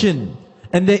corruption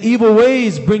and their evil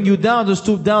ways bring you down to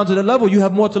stoop down to the level. You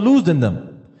have more to lose than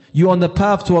them. You're on the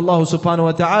path to Allah subhanahu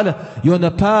wa ta'ala. You're on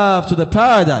the path to the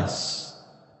paradise.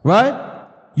 Right?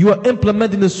 You are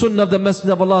implementing the sunnah of the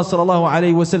Messenger of Allah sallallahu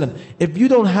alayhi wa sallam. If you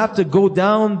don't have to go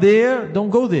down there, don't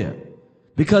go there.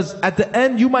 Because at the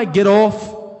end you might get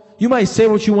off. You might say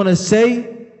what you want to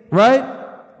say. Right?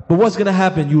 But what's going to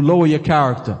happen? You lower your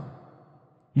character.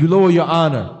 You lower your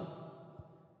honor.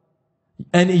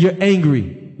 And you're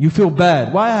angry. You feel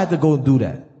bad. Why I had to go and do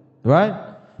that? Right?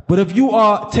 But if you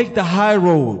take the high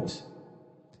road,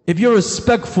 if you're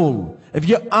respectful, if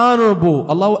you're honorable,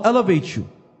 Allah will elevate you.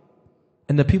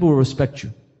 And the people will respect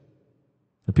you.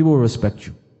 The people will respect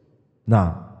you.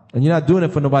 Now, and you're not doing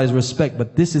it for nobody's respect,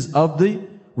 but this is of the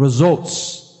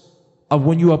results of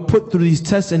when you are put through these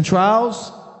tests and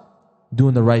trials,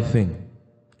 doing the right thing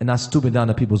and not stooping down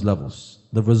to people's levels.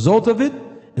 The result of it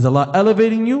is Allah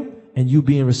elevating you and you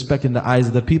being respected in the eyes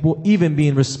of the people, even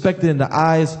being respected in the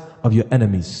eyes of your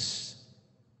enemies.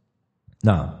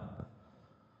 Now,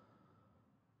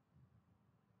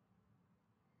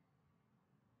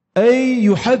 أي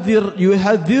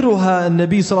يحذرها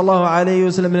النبي صلى الله عليه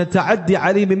وسلم من التعدي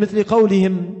عليه بمثل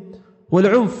قولهم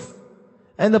والعنف.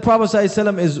 And the Prophet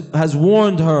ﷺ has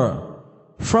warned her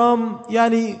from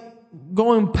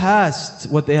going past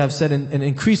what they have said and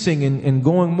increasing and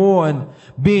going more and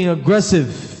being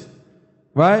aggressive,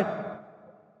 right?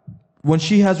 When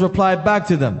she has replied back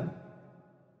to them.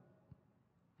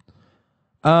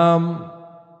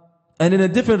 And in a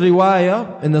different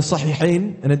riwayah, in the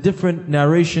Sahihain, in a different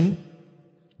narration,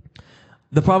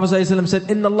 the Prophet ﷺ said,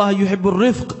 إِنَّ اللَّهَ يُحِبُّ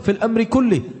الرِّفْقِ فِي الْأَمْرِ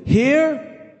كُلِّهِ.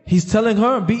 Here, he's telling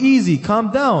her, be easy,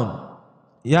 calm down.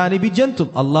 Be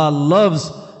gentle. Allah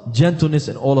loves gentleness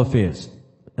in all affairs.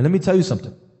 And let me tell you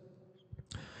something.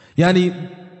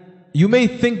 You may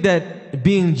think that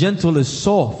being gentle is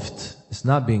soft. It's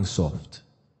not being soft.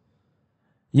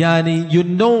 You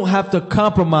don't have to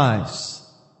compromise.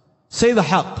 Say the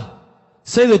haqq.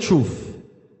 Say the truth.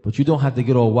 But you don't have to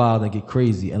get all wild and get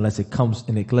crazy unless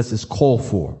unless it's called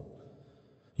for.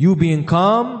 You being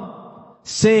calm,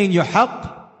 saying your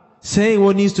haqq, saying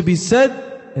what needs to be said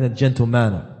in a gentle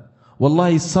manner.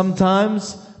 Wallahi,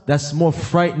 sometimes that's more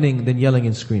frightening than yelling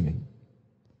and screaming.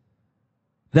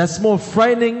 That's more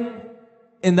frightening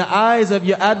in the eyes of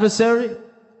your adversary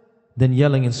than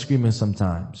yelling and screaming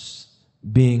sometimes.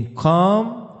 Being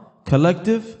calm,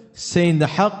 collective, saying the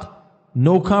haqq,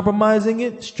 no compromising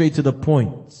it, straight to the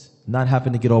point. Not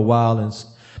having to get all wild.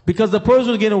 Because the person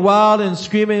who's getting wild and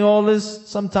screaming all this,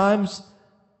 sometimes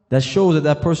that shows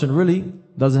that person really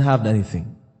doesn't have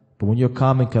anything. But when you're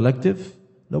calm and collective,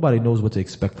 nobody knows what to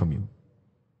expect from you.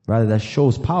 Rather, that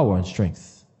shows power and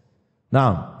strength.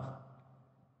 Now,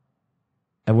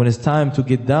 and when it's time to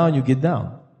get down, you get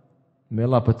down. May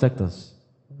Allah protect us.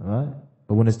 Alright?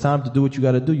 But when it's time to do what you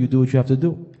got to do, you do what you have to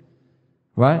do.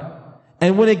 Right?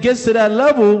 And when it gets to that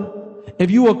level, if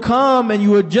you are calm and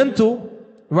you are gentle,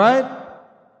 right?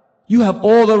 You have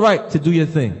all the right to do your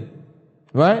thing.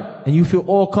 Right? And you feel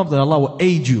all comfortable. Allah will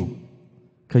aid you.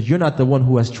 Because you're not the one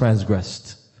who has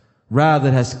transgressed. Rather,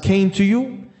 it has came to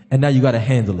you, and now you got to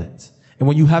handle it. And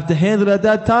when you have to handle it at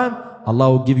that time,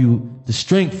 Allah will give you the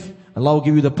strength. Allah will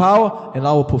give you the power, and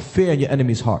Allah will put fear in your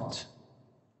enemy's heart.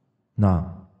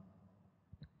 Now,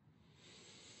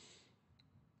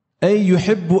 أي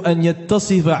يحب أن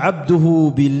يتصف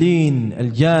عبده باللين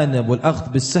الجانب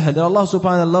والأخذ بالسهل. That Allah subhanahu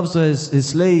wa ta'ala loves his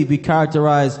slave be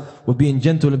characterized with being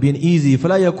gentle and being easy.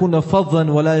 فلا يكون فظا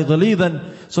ولا غليظا.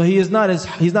 So he's not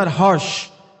harsh.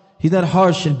 He's not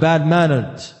harsh and bad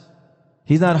mannered.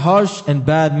 He's not harsh and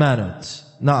bad mannered.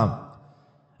 Naam.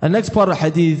 And next part of the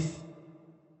hadith,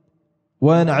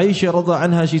 when Aisha radha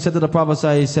anha, she said to the Prophet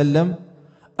sallallahu alaihi wasallam,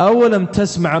 أَوَلَمْ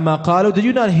تَسْمَعَ مَا قَالُوا. Did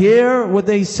you not hear what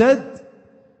they said?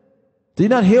 Did you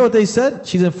not hear what they said?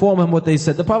 She's informed him what they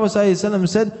said. The Prophet ﷺ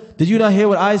said, did you not hear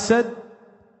what I said?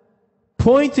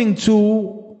 Pointing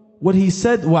to what he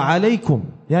said, وَعَلَيْكُمْ.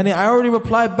 Yani I already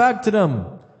replied back to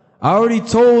them. I already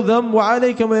told them,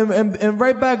 وَعَلَيْكُمْ, and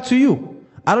right back to you.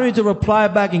 I don't need to reply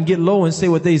back and get low and say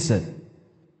what they said.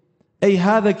 أي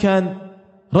هذا كان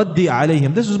ردي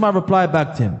عليهم. This was my reply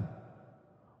back to him.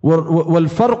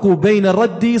 وَالْفَرْقُ بَيْنَ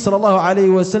ردي صلى الله عليه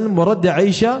وسلم وَرَدِّ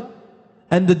عَيْشَةٍ.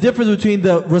 And the difference between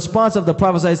the response of the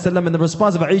Prophet ﷺ and the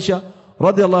response of Aisha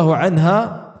radiallahu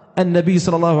anha, النبي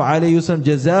صلى الله عليه وسلم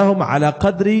جزاهم على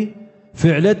قدر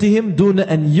فعلتهم دون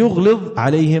أن يغلظ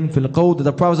عليهم في القول.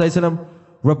 The Prophet ﷺ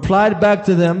replied back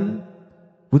to them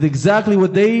with exactly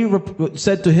what they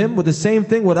said to him, with the same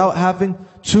thing, without having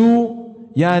to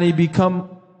become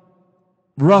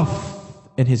rough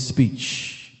in his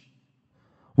speech.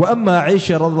 وأما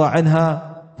عائشة رضي الله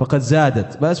عنها فقد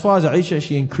زادت. But as far as Aisha,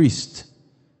 she increased.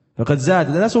 فقد زادت.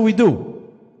 And that's what we do.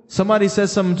 Somebody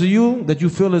says something to you that you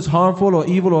feel is harmful or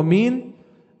evil or mean,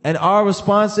 and our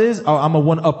response is, oh, I'm going to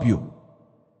one-up you.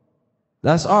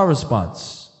 That's our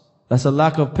response. That's a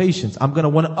lack of patience. I'm going to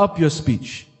one-up your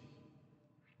speech.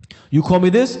 You call me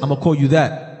this, I'm going to call you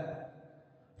that.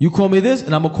 You call me this,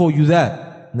 and I'm going to call you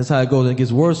that. And that's how it goes. And it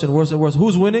gets worse and worse and worse.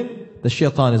 Who's winning? The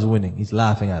shaitan is winning. He's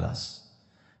laughing at us.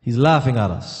 He's laughing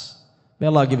at us. May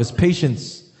Allah give us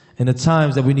patience in the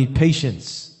times that we need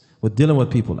patience with dealing with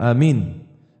people. Ameen.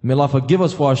 May Allah forgive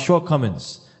us for our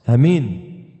shortcomings.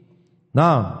 Ameen.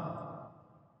 Now,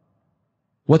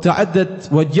 وتعدت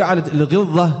وجعلت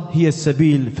الغلظة هي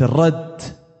السبيل في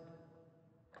الرد.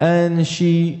 And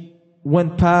she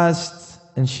went past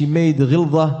and she made the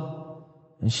ghilzah,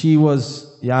 and she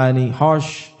was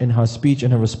harsh in her speech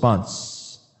and her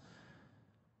response.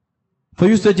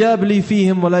 فَيُسْتَجَابْ لِي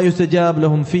فِيهِمْ وَلَا يُسْتَجَابْ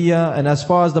لَهُمْ فِيَّا. And as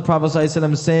far as the Prophet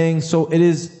ﷺ is saying, so it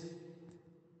is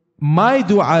my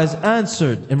dua is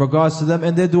answered in regards to them,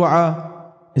 and their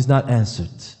dua is not answered.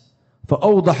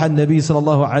 فأوضح النبي صلى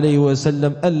الله عليه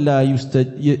وسلم ألا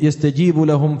يستجيب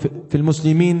لهم في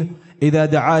المسلمين إذا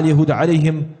دعا اليهود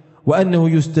عليهم وأنه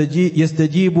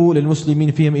يستجيب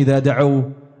للمسلمين فيهم إذا دعوا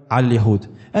على اليهود.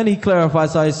 And he clarified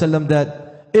ﷺ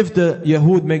that if the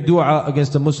Yahud make dua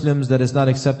against the Muslims, that is not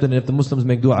accepted, and if the Muslims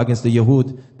make dua against the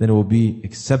Yahud, then it will be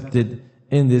accepted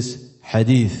in this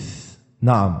hadith.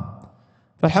 Naam.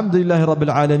 Alhamdulillah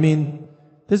Rabbil Alameen.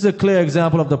 This is a clear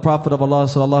example of the Prophet of Allah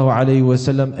sallallahu alaihi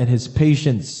wasallam and his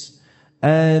patience,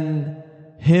 and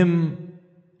him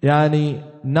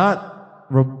not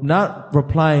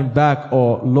replying back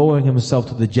or lowering himself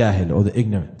to the jahil or the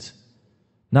ignorant.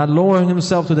 Not lowering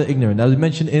himself to the ignorant. As we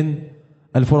mentioned in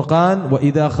al-Furqan,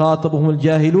 وَإِذَا خَاطَبُهُمُ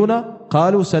الْجَاهِلُونَ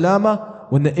قَالُوا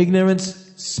سَلَامًا. When the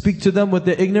ignorance speak to them with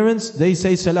their ignorance, they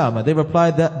say salama. They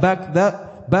reply back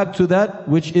to that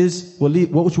which will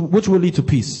lead to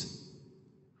peace.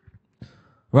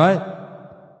 Right?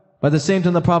 But at the same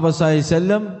time, the Prophet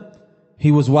ﷺ,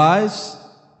 he was wise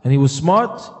and he was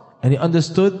smart and he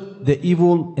understood the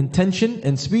evil intention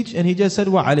and speech, and he just said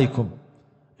wa alaykum,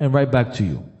 and right back to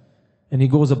you. And he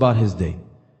goes about his day.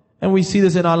 And we see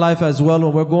this in our life as well.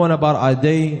 When we're going about our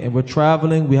day and we're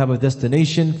traveling, we have a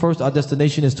destination. First, our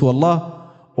destination is to Allah.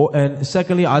 And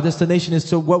secondly, our destination is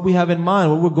to what we have in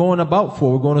mind, what we're going about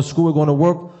for. We're going to school, we're going to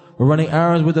work, we're running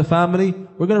errands with the family.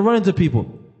 We're going to run into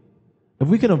people. If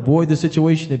we can avoid the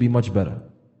situation, it'd be much better.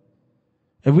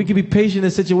 If we can be patient in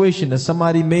a situation that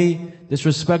somebody may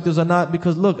disrespect us or not,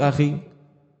 because look, akhi,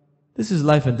 this is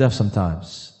life and death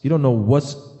sometimes. You don't know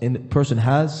what's in a person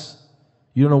has.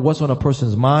 You don't know what's on a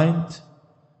person's mind.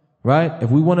 Right? If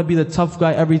we want to be the tough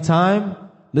guy every time,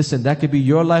 listen, that could be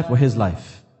your life or his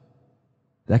life.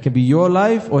 That can be your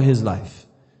life or his life.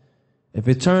 If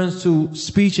it turns to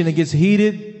speech and it gets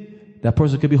heated, that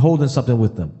person could be holding something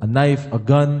with them. A knife, a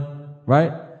gun,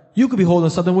 right? You could be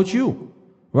holding something with you,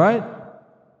 right?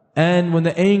 And when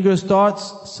the anger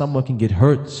starts, someone can get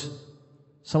hurt.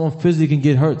 Someone physically can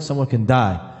get hurt. Someone can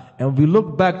die. And if we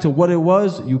look back to what it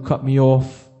was, you cut me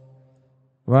off,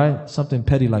 right? Something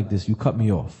petty like this, you cut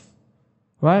me off,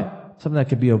 right? Something that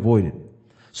can be avoided.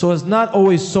 So it's not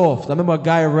always soft. I remember a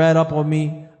guy ran up on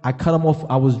me. I cut him off.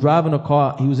 I was driving a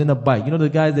car. He was in a bike. You know the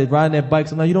guys that ride their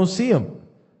bikes, and now you don't see him.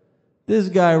 This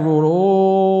guy rode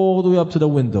all the way up to the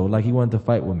window like he wanted to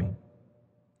fight with me.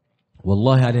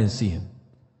 Wallahi, I didn't see him.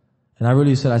 And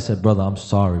I said, brother, I'm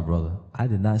sorry, brother. I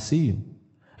did not see you.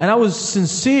 And I was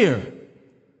sincere.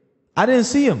 I didn't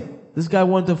see him. This guy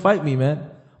wanted to fight me, man.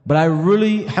 But I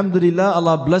really, alhamdulillah,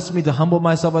 Allah blessed me to humble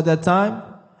myself at that time.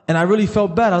 And I really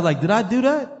felt bad. I was like, did I do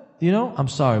that? You know, I'm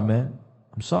sorry, man.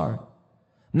 I'm sorry.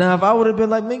 Now, if I would have been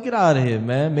like, man, get out of here,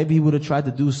 man. Maybe he would have tried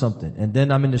to do something. And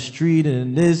then I'm in the street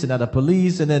and this and at the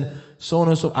police and then so on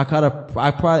and so. I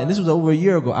probably, and this was over a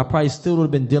year ago, I probably still would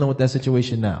have been dealing with that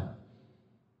situation now.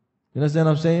 You understand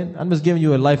what I'm saying? I'm just giving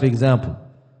you a life example.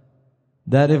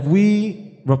 That if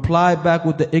we reply back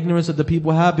with the ignorance that the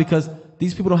people have, because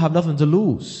these people don't have nothing to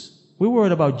lose. We're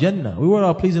worried about Jannah. We're worried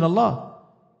about pleasing Allah.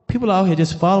 People out here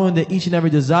just following their each and every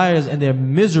desires and they're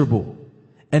miserable.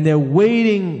 And they're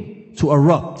waiting to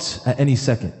erupt at any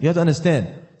second. You have to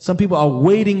understand. Some people are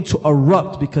waiting to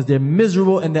erupt because they're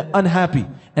miserable and they're unhappy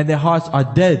and their hearts are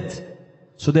dead.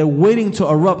 So they're waiting to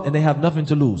erupt and they have nothing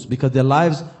to lose because their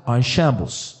lives are in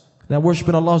shambles. They're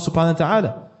worshiping Allah subhanahu wa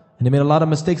ta'ala. And they made a lot of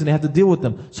mistakes and they have to deal with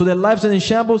them. So their lives are in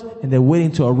shambles and they're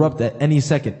waiting to erupt at any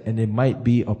second. And it might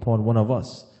be upon one of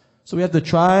us. So we have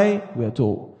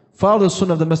to follow the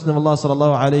sunnah of the Messenger of Allah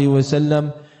sallallahu alayhi wa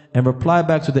sallam and reply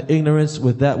back to the ignorance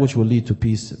with that which will lead to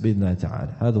peace. Bi-idhnillahi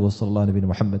ta'ala. هذا وصلى الله نبينا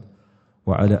محمد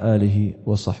وعلى آله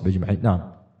وصحبه أجمعين.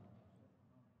 نعم.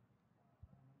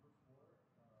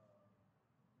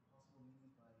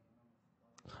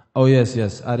 Oh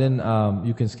yes. I didn't,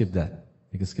 you can skip that.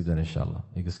 You can skip that, inshallah.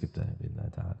 You can skip that.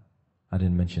 I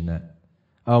didn't mention that.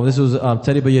 This was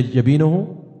Tariba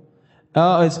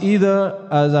Yabinuhu. It's either,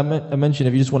 as I mentioned,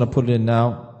 if you just want to put it in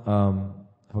now,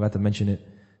 I forgot to mention it,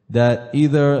 that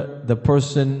either the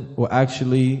person will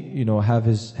actually, have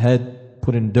his head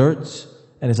put in dirt,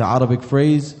 and it's an Arabic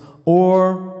phrase,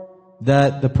 or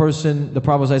that the Prophet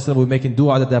ﷺ will be making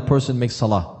dua that person makes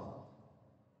salah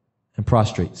and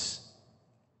prostrates,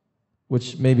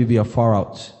 which maybe be a far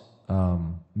out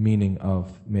meaning of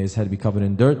may his head be covered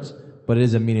in dirt, but it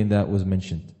is a meaning that was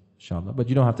mentioned, inshallah. But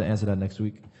you don't have to answer that next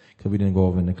week because we didn't go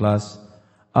over in the class.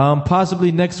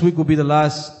 Possibly next week will be the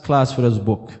last class for this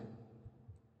book.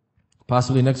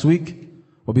 Possibly next week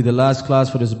will be the last class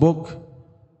for this book.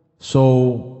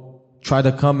 So try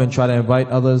to come and try to invite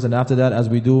others. And after that, as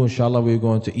we do, inshallah, we're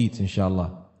going to eat,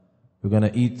 inshallah. We're going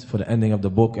to eat for the ending of the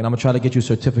book. And I'm going to try to get you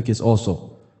certificates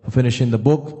also for finishing the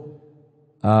book.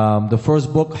 The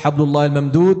first book, Hablullah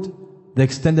al-Mamdud, the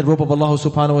extended rope of Allah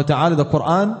subhanahu wa ta'ala, the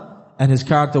Qur'an, and his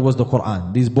character was the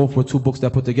Qur'an. These both were two books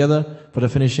that put together. For the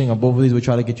finishing of both of these, we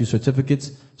try to get you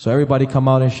certificates. So everybody come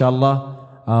out, inshallah.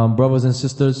 Brothers and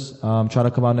sisters, try to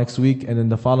come out next week. And then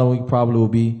the following week probably will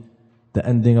be the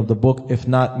ending of the book. If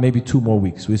not, maybe 2 more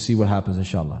weeks. We'll see what happens,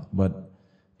 inshallah. But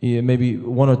maybe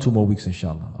 1 or 2 more weeks,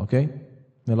 inshallah. Okay?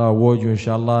 May Allah reward you,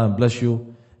 inshallah, and bless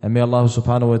you. And may Allah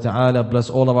subhanahu wa ta'ala bless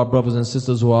all of our brothers and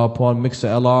sisters who are upon Mixer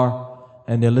LR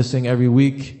and they're listening every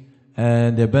week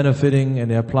and they're benefiting and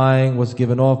they're applying what's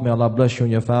given off. May Allah bless you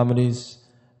and your families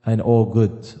and all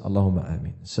good. Allahumma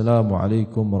ameen. Assalamu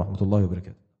alaikum wa rahmatullahi wa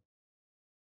barakatuh.